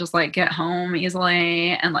because I could just, like, get home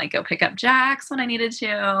easily and, like, go pick up Jax when I needed to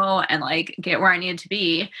and, like, get where I needed to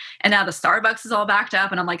be. And now the Starbucks is all backed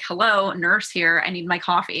up and I'm like, hello, nurse here. I need my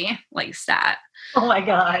coffee. Like, stat. Oh, my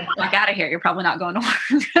God. Like, out of here. You're probably not going to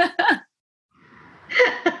work.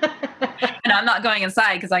 And I'm not going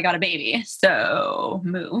inside because I got a baby. So,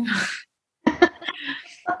 move.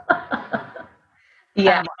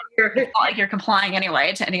 Yeah. It's not like you're complying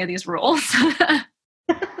anyway to any of these rules.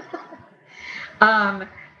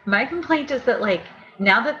 My complaint is that like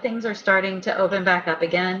now that things are starting to open back up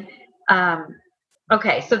again,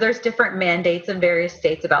 okay, so there's different mandates in various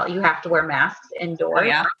states about you have to wear masks indoors. Oh,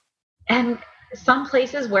 yeah. And some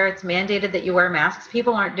places where it's mandated that you wear masks,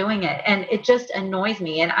 people aren't doing it. And it just annoys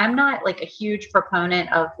me. And I'm not like a huge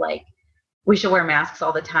proponent of like, we should wear masks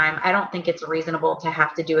all the time. I don't think it's reasonable to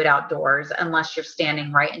have to do it outdoors unless you're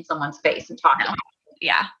standing right in someone's face and talking. No.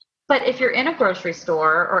 Yeah. But if you're in a grocery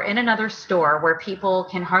store or in another store where people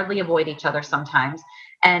can hardly avoid each other sometimes,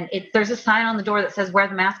 and there's a sign on the door that says wear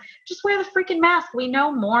the mask, just wear the freaking mask. We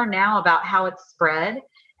know more now about how it's spread.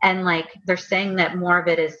 And like they're saying that more of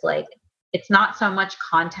it is like, it's not so much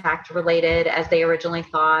contact related as they originally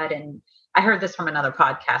thought. And I heard this from another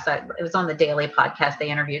podcast. It was on the Daily podcast. They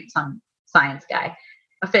interviewed some science guy,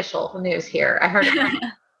 official news here. I heard it from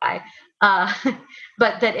a guy.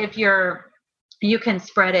 But that if you can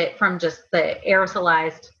spread it from just the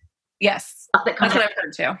aerosolized Yes. stuff that comes That's what I've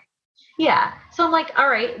heard too. Yeah. So I'm like, all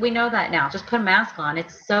right, we know that now. Just put a mask on.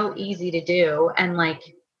 It's so easy to do. And like,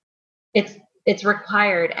 it's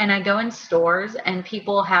required. And I go in stores and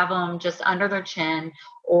people have them just under their chin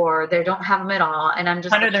or they don't have them at all. And I'm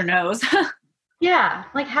just Under like, their nose. yeah.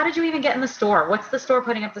 Like, how did you even get in the store? What's the store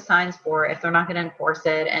putting up the signs for if they're not going to enforce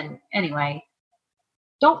it? And anyway,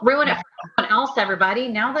 don't ruin it for someone else, everybody.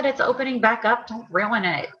 Now that it's opening back up, don't ruin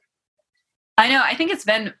it. I know. I think it's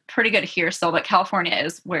been pretty good here still, but California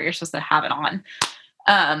is where you're supposed to have it on.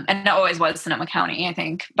 And it always was Sonoma County, I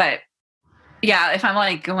think. But yeah, if I'm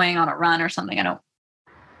like going on a run or something, I don't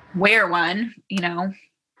wear one, you know,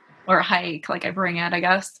 or a hike, like I bring it, I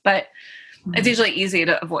guess. But it's usually easy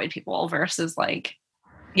to avoid people versus like,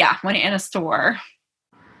 yeah, when you're in a store.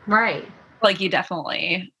 Right. Like you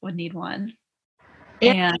definitely would need one.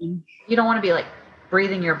 Yeah. And you don't want to be like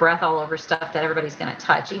breathing your breath all over stuff that everybody's going to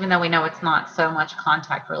touch, even though we know it's not so much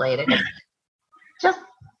contact related. Just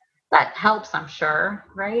that helps, I'm sure,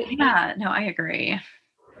 right? yeah, no, I agree.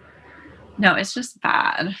 No, it's just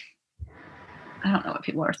bad. I don't know what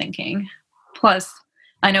people are thinking. Plus,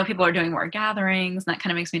 I know people are doing more gatherings, and that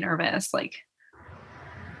kind of makes me nervous. Like,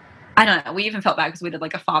 I don't know. We even felt bad because we did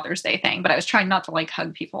like a Father's Day thing, but I was trying not to like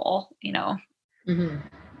hug people, you know? Mm-hmm.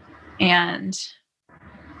 And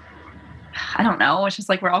I don't know. It's just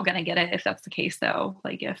like we're all going to get it if that's the case, though.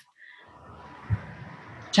 Like, if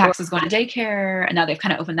Jax is going to daycare, and now they've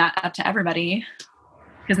kind of opened that up to everybody.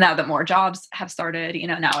 Because now that more jobs have started, you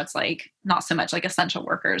know, now it's like not so much like essential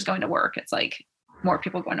workers going to work. It's like more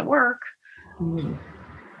people going to work. Mm-hmm.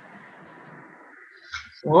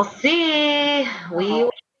 We'll see. We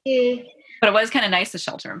will see. But it was kind of nice to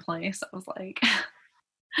shelter in place. I was like,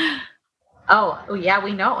 oh, yeah,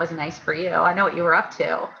 we know it was nice for you. I know what you were up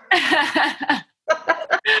to.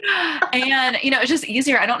 and, you know, it's just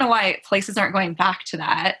easier. I don't know why places aren't going back to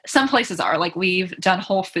that. Some places are. Like, we've done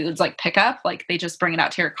Whole Foods, like, pickup. Like, they just bring it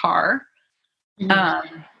out to your car.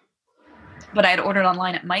 Mm-hmm. But I had ordered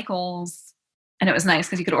online at Michael's, and it was nice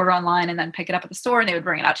because you could order online and then pick it up at the store, and they would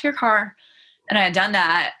bring it out to your car. And I had done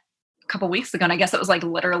that a couple weeks ago, and I guess it was, like,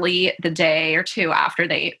 literally the day or two after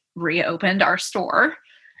they reopened our store.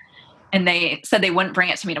 And they said they wouldn't bring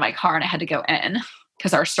it to me to my car, and I had to go in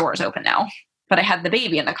because our store is open now. But I had the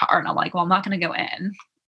baby in the car, and I'm like, well, I'm not going to go in.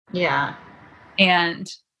 Yeah. And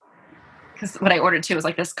because what I ordered too was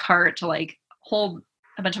like this cart to like hold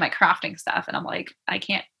a bunch of my crafting stuff. And I'm like, I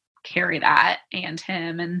can't carry that and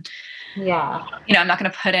him. And, yeah, you know, I'm not going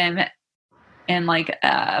to put him in like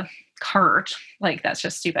a cart. Like, that's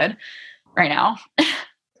just stupid right now.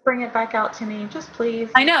 Bring it back out to me, just please.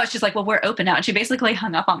 I know. It's just like, well, we're open now. And she basically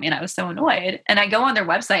hung up on me, and I was so annoyed. And I go on their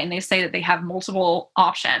website, and they say that they have multiple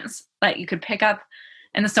options that you could pick up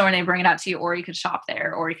in the store and they bring it out to you, or you could shop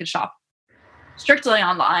there, or you could shop strictly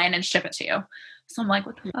online and ship it to you. So I'm like,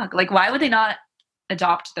 what the fuck? Like, why would they not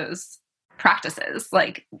adopt those practices?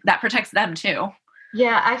 Like, that protects them too.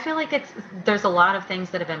 Yeah, I feel like there's a lot of things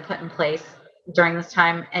that have been put in place during this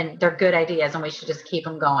time, and they're good ideas, and we should just keep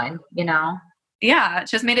them going, you know? Yeah, it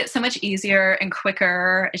just made it so much easier and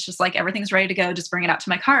quicker. It's just like everything's ready to go. Just bring it out to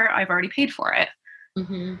my car. I've already paid for it.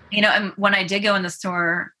 Mm-hmm. You know, and when I did go in the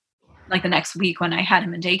store, like the next week when I had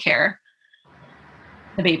him in daycare,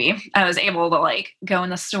 the baby, I was able to like go in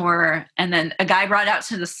the store, and then a guy brought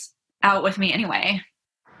it out with me anyway.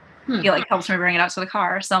 He like helps me bring it out to the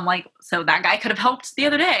car. So I'm like, so that guy could have helped the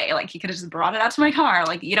other day. Like he could have just brought it out to my car.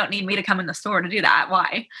 Like, you don't need me to come in the store to do that.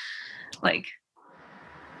 Why? Like,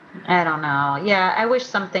 I don't know. Yeah, I wish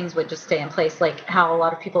some things would just stay in place, like how a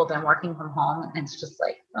lot of people have been working from home, and it's just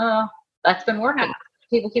like, oh, that's been working. Yeah.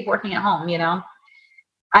 People keep working at home, you know?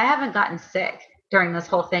 I haven't gotten sick during this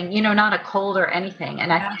whole thing, you know, not a cold or anything.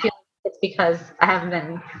 And I feel it's because I haven't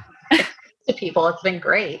been to people. It's been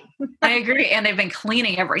great. I agree. And they've been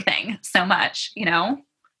cleaning everything so much, you know?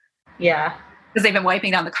 Yeah. Because they've been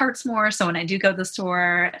wiping down the carts more. So when I do go to the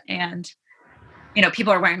store and, you know,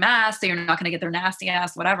 people are wearing masks, so you're not going to get their nasty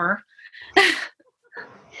ass, whatever.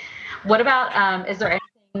 What about, is there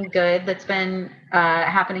anything good that's been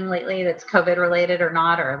happening lately that's COVID related or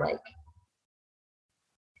not? Or like,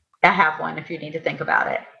 I have one if you need to think about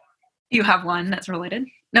it. You have one that's related?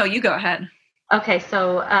 No, you go ahead. Okay.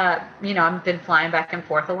 So, you know, I've been flying back and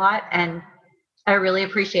forth a lot, and I really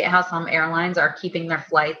appreciate how some airlines are keeping their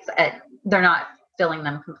flights they're not filling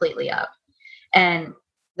them completely up. And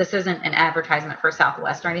this isn't an advertisement for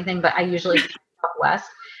Southwest or anything, but I usually Southwest,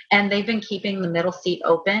 and they've been keeping the middle seat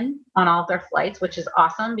open on all of their flights, which is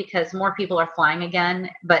awesome because more people are flying again,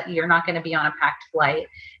 but you're not going to be on a packed flight.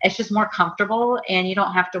 It's just more comfortable, and you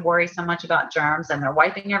don't have to worry so much about germs, and they're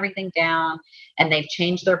wiping everything down, and they've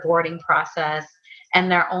changed their boarding process,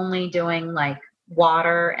 and they're only doing like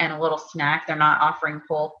water and a little snack. They're not offering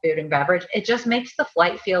full food and beverage. It just makes the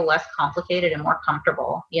flight feel less complicated and more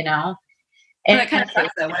comfortable, you know? And that kind of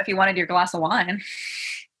sucks though. What if you wanted your glass of wine?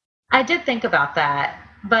 I did think about that,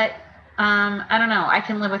 but I don't know. I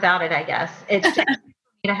can live without it, I guess. It's just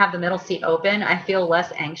to have the middle seat open. I feel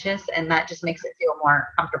less anxious, and that just makes it feel more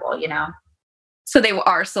comfortable, you know? So they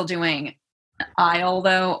are still doing aisle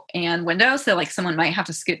though and window. So like someone might have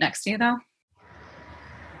to scoot next to you though.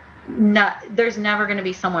 No, there's never going to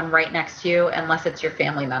be someone right next to you unless it's your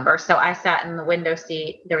family member. So I sat in the window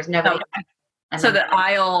seat. There was nobody. Okay. So the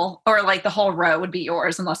aisle or like the whole row would be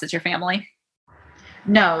yours unless it's your family?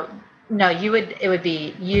 No, it would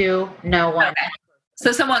be you, no one. Okay.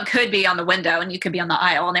 So someone could be on the window and you could be on the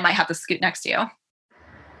aisle, and they might have to scoot next to you.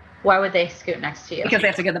 Why would they scoot next to you? Because they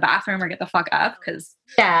have to go to the bathroom or get the fuck up. Because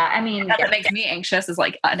yeah, I mean, that makes me anxious is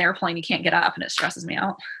like an airplane, you can't get up, and it stresses me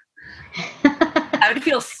out. I would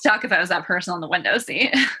feel stuck if I was that person on the window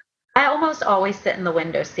seat. I almost always sit in the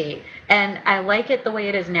window seat, and I like it the way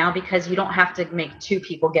it is now because you don't have to make two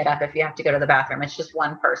people get up if you have to go to the bathroom. It's just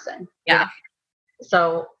one person. Yeah. You know?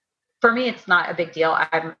 So for me, it's not a big deal.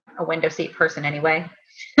 I'm a window seat person anyway.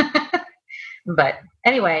 But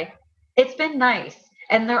anyway, it's been nice.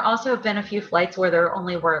 And there also have been a few flights where there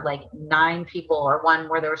only were like 9 people, or one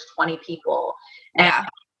where there was 20 people. And yeah.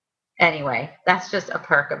 Anyway, that's just a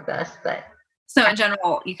perk of this. So in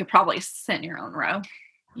general, you could probably sit in your own row.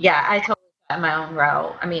 Yeah, I totally sat in my own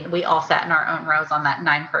row. I mean, we all sat in our own rows on that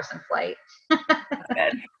 9-person flight. That's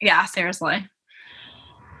good. Yeah, seriously.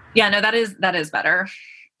 Yeah, no, that is better.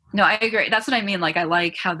 No, I agree. That's what I mean. Like, I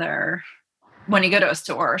like how when you go to a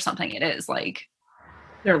store or something, it is like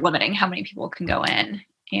they're limiting how many people can go in,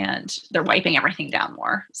 and they're wiping everything down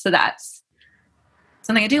more. So that's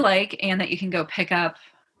something I do like, and that you can go pick up.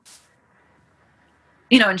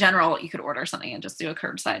 You know, in general, you could order something and just do a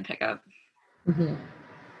curbside pickup. Mm-hmm.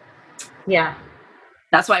 Yeah.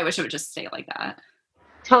 That's why I wish it would just stay like that.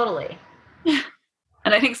 Totally.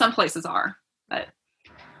 And I think some places are, but,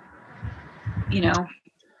 you know.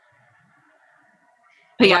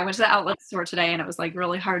 But yeah, I went to the outlet store today, and it was like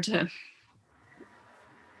really hard to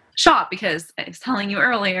shop because I was telling you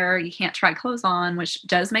earlier, you can't try clothes on, which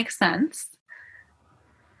does make sense.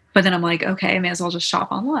 But then I'm like, okay, I may as well just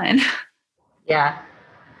shop online. Yeah.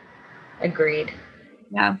 Agreed.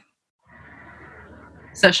 Yeah.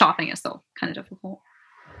 So shopping is still kind of difficult.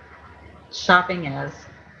 Shopping is.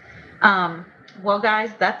 Well,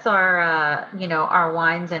 guys, that's our, our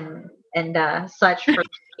wines and such for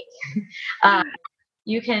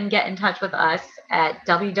you can get in touch with us at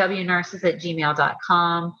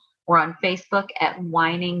wwnurses@gmail.com. We're on Facebook at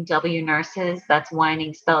Whining W Nurses. That's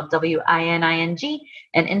whining spelled WINING.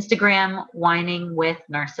 And Instagram, Whining with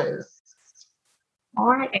Nurses. All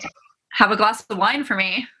right. Have a glass of wine for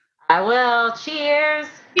me. I will. Cheers.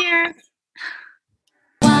 Cheers.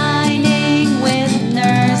 Whining with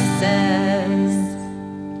Nurses.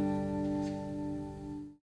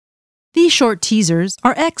 These short teasers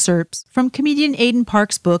are excerpts from comedian Aidan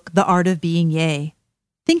Park's book, The Art of Being Yay.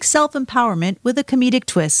 Think self-empowerment with a comedic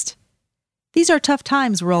twist. These are tough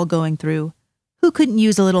times we're all going through. Who couldn't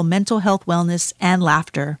use a little mental health wellness and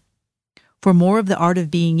laughter? For more of The Art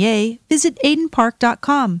of Being Yay, visit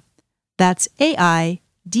aidanpark.com. That's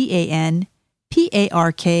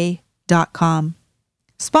AIDANPARK.com.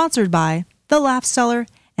 Sponsored by The Laugh Cellar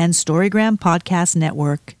and Storygram Podcast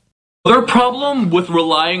Network. Another problem with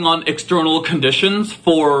relying on external conditions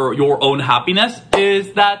for your own happiness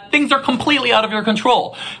is that things are completely out of your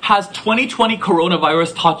control. Has 2020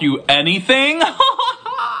 coronavirus taught you anything?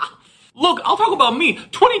 Look, I'll talk about me.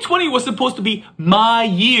 2020 was supposed to be my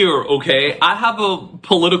year, okay? I have a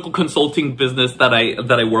political consulting business that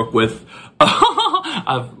I work with.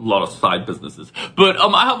 I have a lot of side businesses, but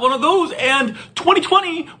I have one of those, and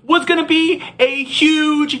 2020 was gonna be a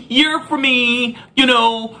huge year for me, you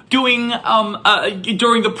know, doing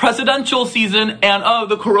during the presidential season, and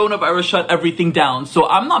the coronavirus shut everything down, so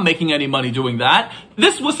I'm not making any money doing that.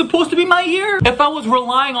 This was supposed to be my year. If I was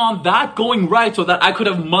relying on that going right so that I could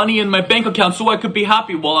have money in my bank account so I could be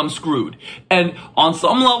happy, well, I'm screwed. And on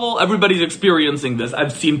some level, everybody's experiencing this.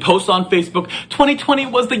 I've seen posts on Facebook. 2020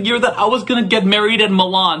 was the year that I was gonna get married in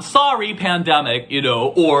Milan. Sorry, pandemic, you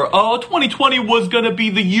know. Or, 2020 was gonna be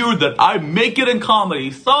the year that I make it in comedy.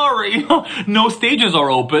 Sorry. No stages are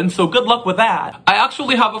open, so good luck with that. I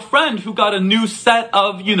actually have a friend who got a new set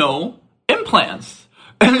of, you know, implants.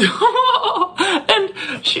 And,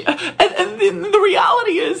 and the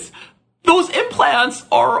reality is, those implants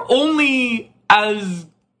are only as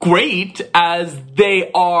great as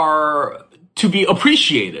they are to be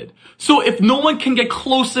appreciated. So if no one can get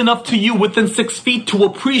close enough to you within 6 feet to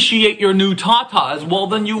appreciate your new tatas, well,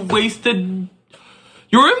 then you wasted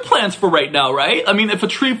your implants for right now, right? I mean, if a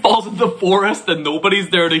tree falls in the forest and nobody's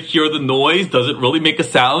there to hear the noise, does it really make a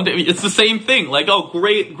sound? I mean, it's the same thing. Like, oh,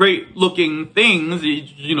 great looking things.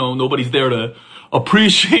 You know, nobody's there to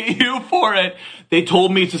appreciate you for it. They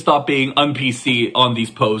told me to stop being un-PC on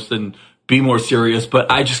these posts and be more serious,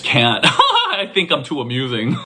 but I just can't. I think I'm too amusing.